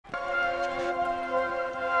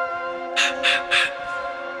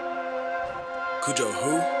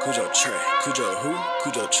Cujowho, Cujotrack, Cujowho,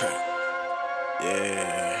 Cujotrack.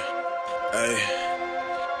 Yeah, hey,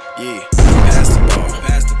 yeah. Pass the ball.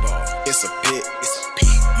 It's a pit.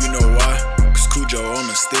 You know why? Cause Cujo on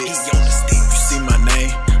the stick. You see my name,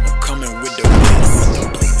 I'm coming with the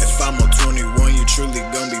blitz. If I'm on 21, you truly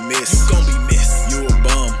gon' be missed. You a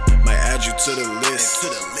bum, might add you to the list.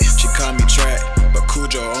 She call me track, but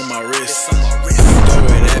Cujo on my wrist. If you throw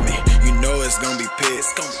it at me, you know it's gon' be pit.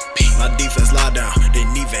 My defense lie down,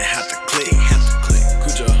 didn't even have to click.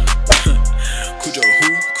 Cujo, Cujowho,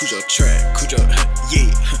 Cujotrack, Cujo,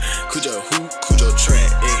 yeah. Cujowho,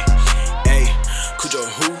 Cujotrack, ayy.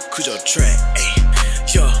 Cujowho, Cujotrack,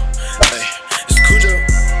 ayy. Yo, ayy. It's Cujo.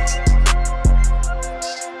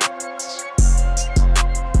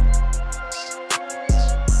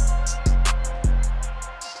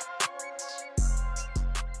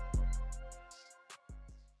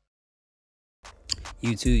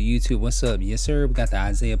 YouTube, what's up? Yes, sir. We got the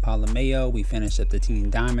Isaiah Palomeo. We finished up the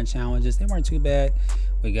Team Diamond challenges. They weren't too bad.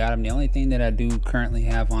 We got them. The only thing that I do currently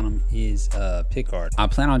have on him is pick art. I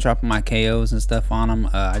plan on dropping my KOs and stuff on him.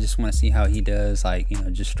 I just want to see how he does, like, you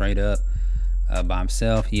know, just straight up by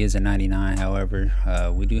himself. He is a 99, however.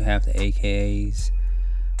 We do have the AKAs.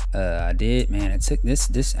 I did, man. It took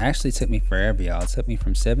this actually took me forever, y'all. It took me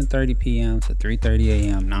from 7:30 p.m. to 3:30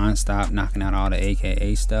 a.m. non-stop, knocking out all the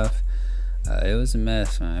AKA stuff. It was a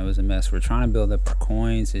mess, man. It was a mess. We're trying to build up our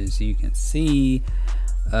coins, as you can see.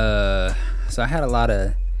 So I had a lot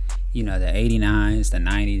of, you know, the 89s, the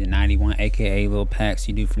 90, the 91 AKA little packs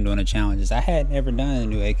you do from doing the challenges. I had never done the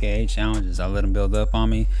new AKA challenges. I let them build up on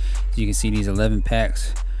me. As you can see, these 11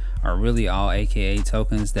 packs are really all AKA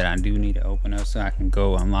tokens that I do need to open up so I can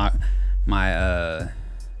go unlock my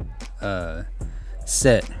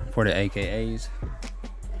set for the AKAs.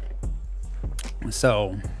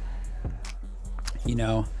 So, you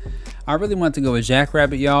know, I really want to go with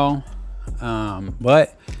Jackrabbit, y'all,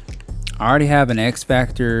 but I already have an X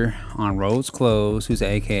Factor on Rhodes Close, who's an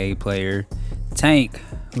AKA player, Tank,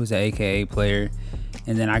 who's an AKA player,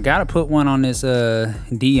 and then I gotta put one on this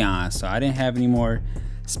Dion. So I didn't have any more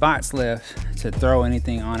spots left to throw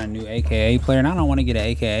anything on a new AKA player, and I don't want to get an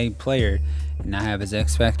AKA player and not have his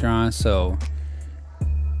X Factor on. So,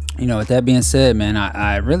 you know, with that being said, man,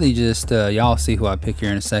 I really just y'all see who I pick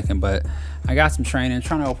here in a second, but I got some training. I'm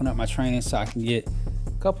trying to open up my training so I can get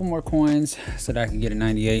a couple more coins so that I can get a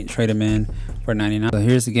 98 and trade them in for 99. So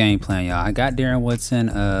here's the game plan, y'all. I got Darren Woodson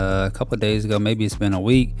a couple days ago. Maybe it's been a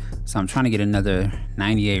week. So I'm trying to get another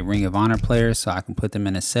 98 Ring of Honor players so I can put them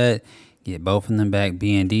in a set, get both of them back,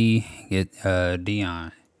 B&D, get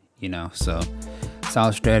Dion, you know. So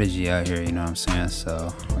solid strategy out here, you know what I'm saying?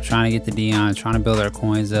 So I'm trying to get the Dion, trying to build our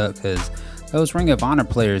coins up, because those Ring of Honor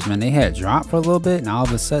players, man, they had dropped for a little bit, and all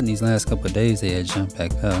of a sudden these last couple of days they had jumped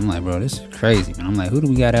back up. I'm like, bro, this is crazy, man. I'm like, who do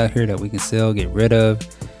we got out here that we can sell, get rid of, you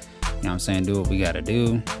know what I'm saying, do what we got to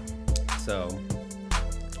do. So,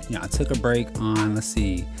 you know, I took a break on, let's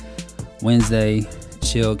see, Wednesday,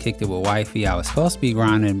 chill, kicked it with wifey. I was supposed to be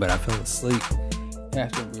grinding, but I fell asleep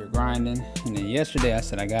after we were grinding. And then yesterday I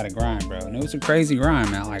said I gotta grind, bro, and it was a crazy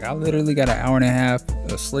grind, man. Like, I literally got an hour and a half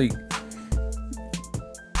of sleep.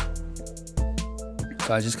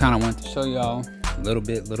 So I just kind of wanted to show y'all a little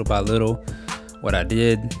bit, little by little, what I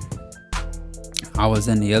did. I was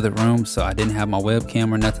in the other room, so I didn't have my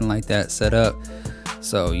webcam or nothing like that set up.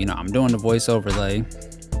 So, you know, I'm doing the voice overlay,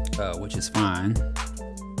 which is fine.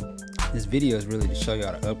 This video is really to show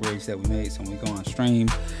y'all the upgrades that we made, so when we go on stream,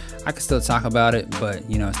 I can still talk about it, but,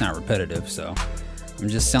 you know, it's not repetitive. So I'm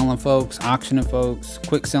just selling folks, auctioning folks,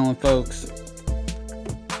 quick selling folks.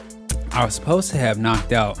 I was supposed to have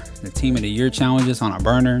knocked out the Team of the Year challenges on a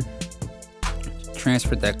burner,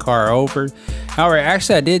 transferred that car over. However,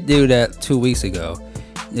 actually I did do that 2 weeks ago.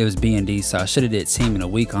 It was B&D, so I should have did Team of the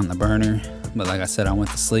Week on the burner, but like I said, I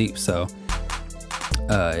went to sleep. So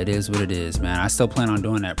it is what it is, man. I still plan on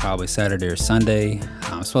doing that probably Saturday or Sunday.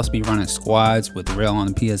 I'm supposed to be running squads with the rail on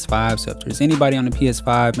the PS5, so if there's anybody on the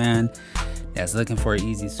PS5, man, that's looking for an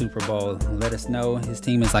easy Super Bowl, let us know. His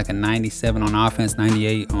team is like a 97 on offense,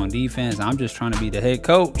 98 on defense. I'm just trying to be the head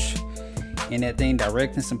coach in that thing,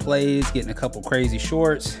 directing some plays, getting a couple crazy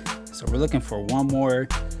shorts. So we're looking for one more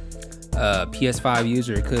PS5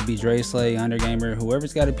 user. It could be Dre Slay, Undergamer,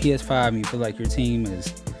 whoever's got a PS5 and you feel like your team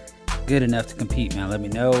is good enough to compete, man, let me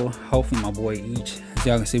know. Hopefully my boy Each, as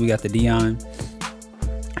y'all can see, we got the Dion.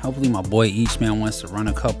 Hopefully my boy Each, man, wants to run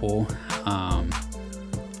a couple on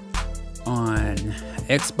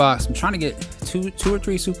Xbox. I'm trying to get two or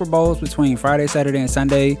three Super Bowls between Friday, Saturday, and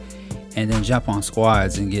Sunday, and then jump on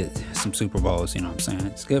squads and get some Super Bowls, you know what I'm saying?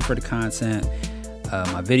 It's good for the content.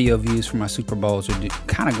 My video views for my Super Bowls are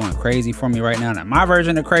kind of going crazy for me right now. Now, my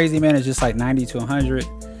version of crazy, man, is just like 90 to 100.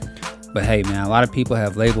 But hey, man, a lot of people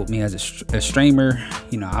have labeled me as a streamer.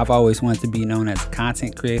 You know, I've always wanted to be known as a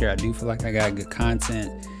content creator. I do feel like I got good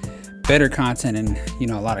content, better content than, you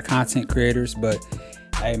know, a lot of content creators. But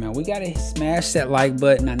hey, man, we got to smash that like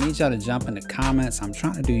button. I need y'all to jump in the comments. I'm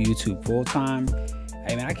trying to do YouTube full time.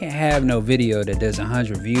 Hey, man, I can't have no video that does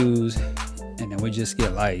 100 views and then we just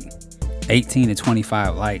get like 18 to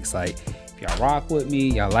 25 likes. Like, if y'all rock with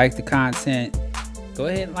me, y'all like the content, go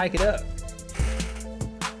ahead and like it up.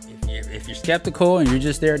 If you're skeptical and you're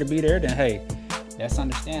just there to be there, then hey, that's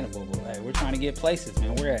understandable. But hey, we're trying to get places,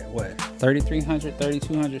 man. We're at what, 3,300,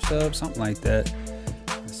 3,200 subs, something like that.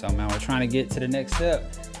 So, man, we're trying to get to the next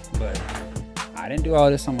step. But I didn't do all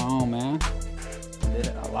this on my own, man. I did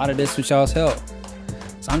a lot of this with y'all's help.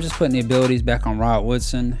 So I'm just putting the abilities back on Rod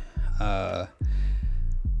Woodson.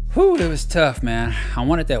 It was tough, man. I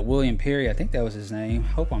wanted that William Perry. I think that was his name.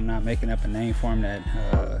 Hope I'm not making up a name for him.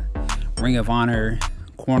 That Ring of Honor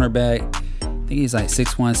cornerback. I think he's like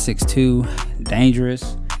 6'1", 6'2",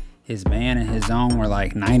 dangerous. His man and his zone were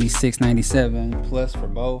like 96, 97 plus for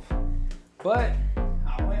both. But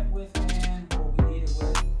I went with, man, what we needed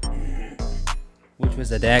with, which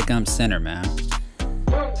was a dadgum center, man.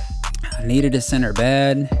 I needed a center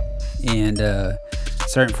bad, and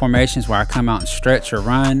certain formations where I come out and stretch or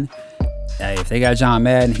run. Hey, if they got John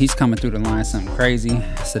Madden, he's coming through the line something crazy.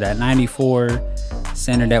 So that 94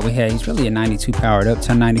 center that we had, he's really a 92 powered up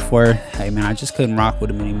to 94. Hey, man, I just couldn't rock with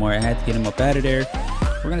him anymore. I had to get him up out of there.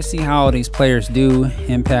 We're gonna see how all these players do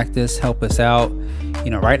impact us, help us out.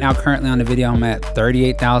 You know, right now, currently on the video, I'm at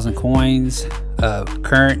 38,000 coins.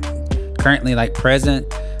 Currently, like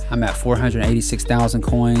present, I'm at 486,000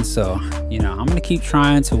 coins. So, you know, I'm gonna keep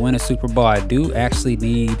trying to win a Super Bowl. I do actually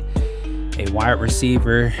need a wide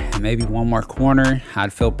receiver and maybe one more corner.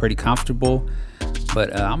 I'd feel pretty comfortable.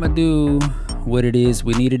 But I'm gonna do what it is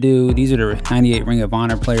we need to do. These are the 98 Ring of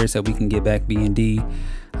Honor players that we can get back B&D.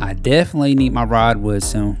 I definitely need my Rod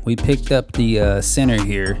Woodson. We picked up the center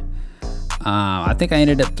here. I think I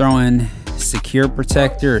ended up throwing Secure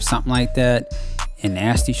Protector or something like that, and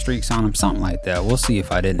Nasty Streaks on him, something like that. We'll see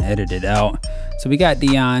if I didn't edit it out. So we got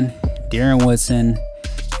Dion, Darren Woodson,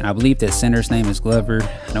 and I believe that center's name is Glover.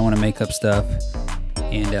 I don't want to make up stuff.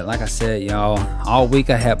 And like I said, y'all, all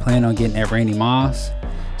week I had planned on getting that Randy Moss.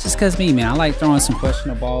 Just cause me, man, I like throwing some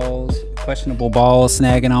questionable balls,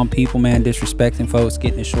 snagging on people, man, disrespecting folks,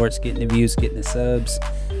 getting the shorts, getting the views, getting the subs.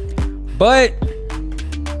 But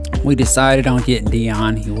we decided on getting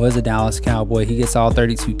Dion. He was a Dallas Cowboy. He gets all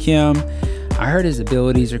 32 Kim. I heard his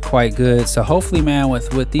abilities are quite good. So hopefully, man,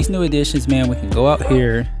 with these new additions, man, we can go out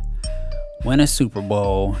here, win a Super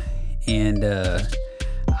Bowl. And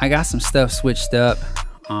I got some stuff switched up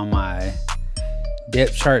on my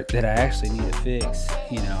depth chart that I actually need to fix.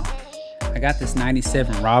 You know, I got this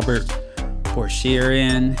 97 Robert Portier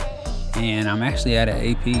in, and I'm actually at an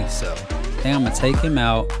AP. So I think I'm gonna take him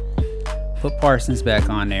out, put Parsons back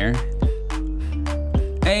on there,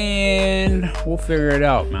 and we'll figure it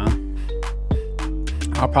out, man.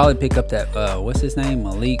 I'll probably pick up that what's his name,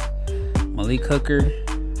 Malik Hooker.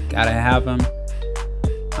 Gotta have him.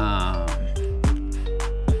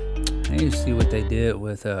 I need to see what they did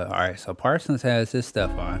with all right, so Parsons has this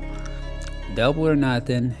stuff on. Double or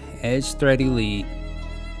nothing, edge threat elite.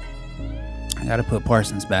 I gotta put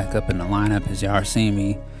Parsons back up in the lineup as y'all are seeing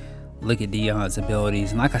me look at Dion's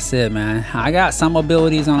abilities. And like I said, man, I got some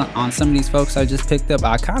abilities on some of these folks I just picked up.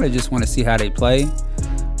 I kind of just want to see how they play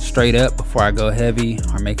straight up before I go heavy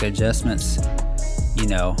or make adjustments, you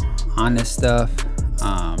know, on this stuff.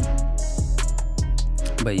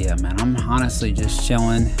 But yeah, man, I'm honestly just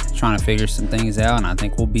chilling, trying to figure some things out, and I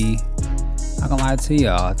think we'll be, not gonna lie to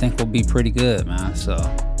y'all, I think we'll be pretty good, man. So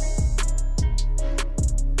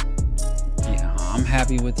yeah, I'm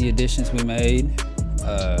happy with the additions we made.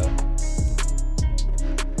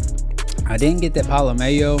 I didn't get that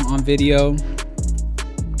Palomeo on video.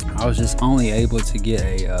 I was just only able to get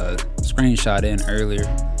a screenshot in earlier.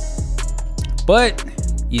 But,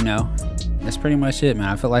 you know, that's pretty much it, man.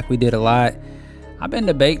 I feel like we did a lot. I've been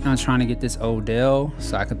debating on trying to get this Odell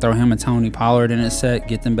so I could throw him and Tony Pollard in a set,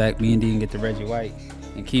 get them back B&D, and get the Reggie White.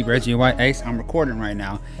 And keep Reggie White. Ace, I'm recording right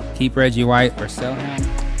now. Keep Reggie White or sell him.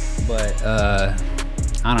 But,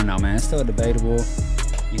 I don't know, man. It's still debatable.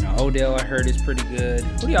 You know, Odell, I heard, is pretty good.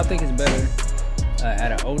 Who do y'all think is better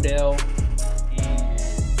out of Odell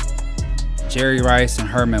and Jerry Rice and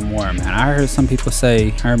Herman Moore, man? I heard some people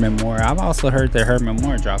say Herman Moore. I've also heard that Herman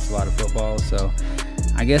Moore drops a lot of football. So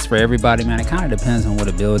I guess for everybody, man, it kind of depends on what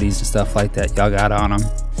abilities and stuff like that y'all got on them.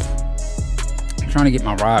 I'm trying to get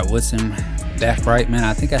my Rod Woodson back right, man.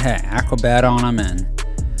 I think I had Acrobat on him, and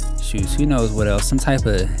shoes, who knows what else, some type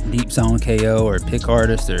of deep zone KO or pick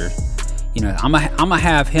artist, or you know, I'm gonna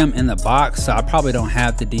have him in the box, so I probably don't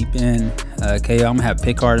have the deep end KO. I'm gonna have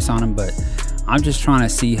pick artist on him, but I'm just trying to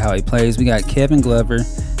see how he plays. We got Kevin Glover,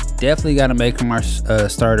 definitely got to make him our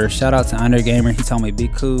starter. Shout out to Undergamer, he told me,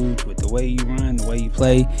 Big Cuj, with the way you run, the way you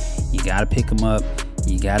play, you gotta pick him up,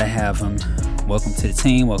 you gotta have him. Welcome to the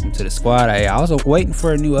team, welcome to the squad. I was waiting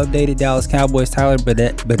for a new updated Dallas Cowboys Tyler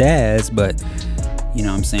Badaz, but you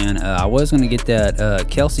know what I'm saying, I was gonna get that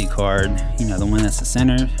Kelsey card, you know, the one that's the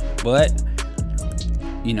center, but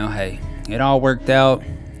you know, hey, it all worked out.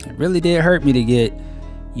 It really did hurt me to get,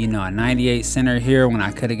 you know, a 98 center here when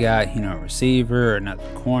I could have got, you know, a receiver or another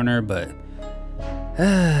corner, but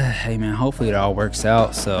hey man, hopefully it all works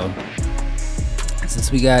out. So since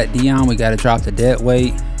we got Dion, we got to drop the dead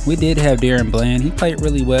weight. We did have Darren Bland, he played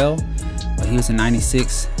really well, but he was a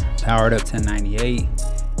 96 powered up to 98,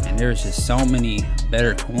 and there's just so many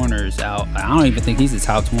better corners out. I don't even think he's a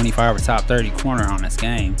top 25 or top 30 corner on this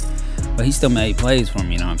game, but he still made plays for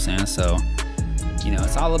me, you know what I'm saying? So you know,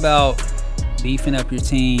 it's all about beefing up your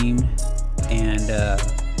team and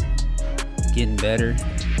getting better,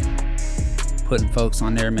 putting folks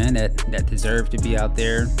on there, man, that deserve to be out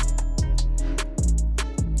there.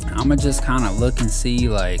 I'm gonna just kind of look and see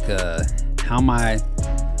like how my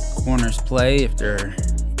corners play, if they're,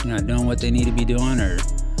 you know, doing what they need to be doing or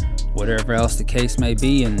whatever else the case may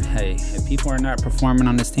be. And hey, if people are not performing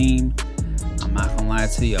on this team, I'm not gonna lie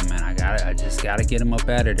to you, man, I just gotta get them up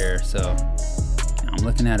out of there. So I'm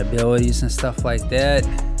looking at abilities and stuff like that.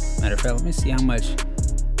 Matter of fact, let me see how much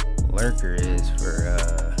Lurker is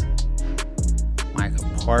for Micah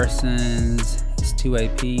Parsons. It's 2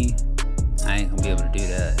 AP. I ain't gonna be able to do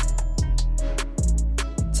that.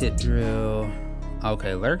 Tip drill.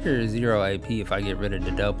 Okay, Lurker is 0 AP if I get rid of the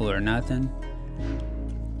double or nothing.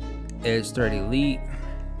 Edge threat elite.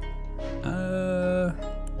 Oh,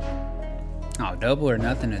 double or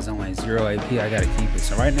nothing is only 0 AP. I gotta keep it.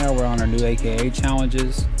 So right now we're on our new AKA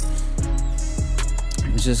challenges.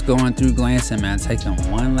 I'm just going through, glancing, man, taking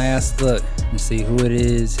one last look to see who it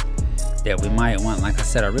is that we might want. Like I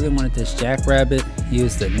said, I really wanted this Jackrabbit. He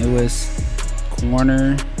is the newest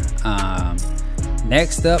corner.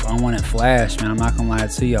 Next up, I wanted Flash, man. I'm not gonna lie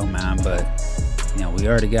to you, man, but you know, we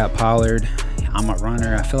already got Pollard. I'm a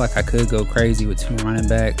runner. I feel like I could go crazy with 2 running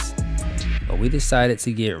backs, but we decided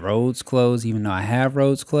to get Rhodes clothes, even though I have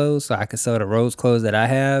Rhodes clothes, so I could sell the Rhodes clothes that I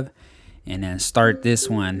have and then start this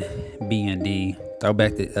one B&D. Throw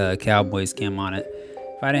back the Cowboys skim on it.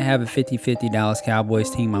 If I didn't have a 50-50 Dallas Cowboys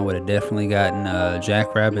team, I would have definitely gotten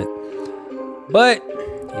Jackrabbit. But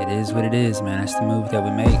it is what it is, man. That's the move that we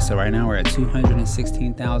make. So right now we're at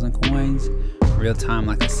 216,000 coins. Real time,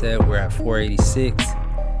 like I said, we're at 486.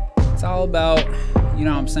 It's all about, you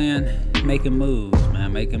know what I'm saying, making moves,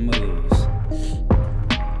 man, making moves.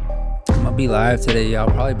 I'm gonna be live today, y'all,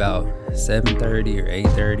 probably about 7:30 or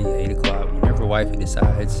 8:30, 8 o'clock, whenever wifey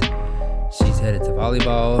decides she's headed to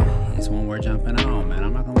volleyball. It's when we're jumping on, man.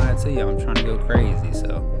 I'm not gonna lie to you, I'm trying to go crazy,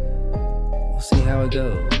 so we'll see how it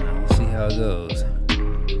goes, man. We'll see how it goes.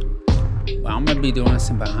 But I'm gonna be doing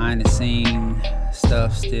some behind the scene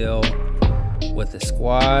stuff still with the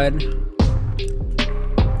squad,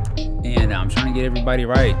 and I'm trying to get everybody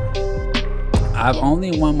right. I've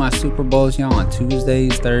only won my Super Bowls, y'all, on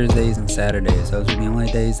Tuesdays, Thursdays, and Saturdays. Those are the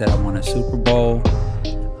only days that I won a Super Bowl.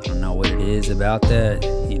 I don't know what it is about that.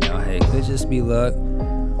 You know, hey, it could just be luck,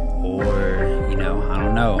 or, you know, I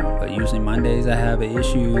don't know. But usually Mondays I have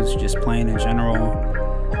issues just playing in general.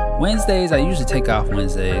 Wednesdays, I usually take off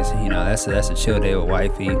Wednesdays. You know, that's a chill day with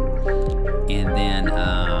wifey. And then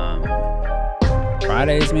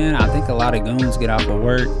Fridays, man, I think a lot of goons get off of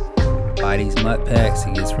work, buy these mud packs.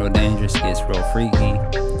 It gets real dangerous, it gets real freaky.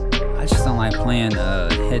 I just don't like playing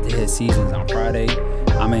head-to-head seasons on Friday.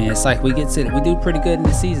 I mean, it's like we do pretty good in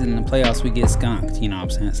the season. In the playoffs, we get skunked, you know what I'm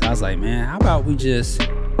saying? So I was like, man, how about we just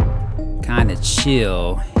kind of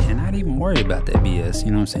chill and not even worry about that BS,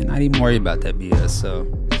 you know what I'm saying? Not even worry about that BS, so.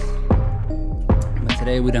 But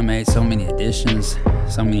today we done made so many additions,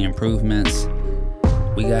 so many improvements.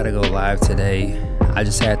 We gotta go live today. I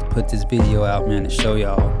just had to put this video out, man, to show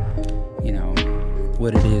y'all, you know,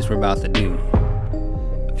 what it is we're about to do.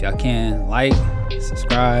 If y'all can, like,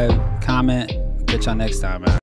 subscribe, comment. Catch y'all next time, man.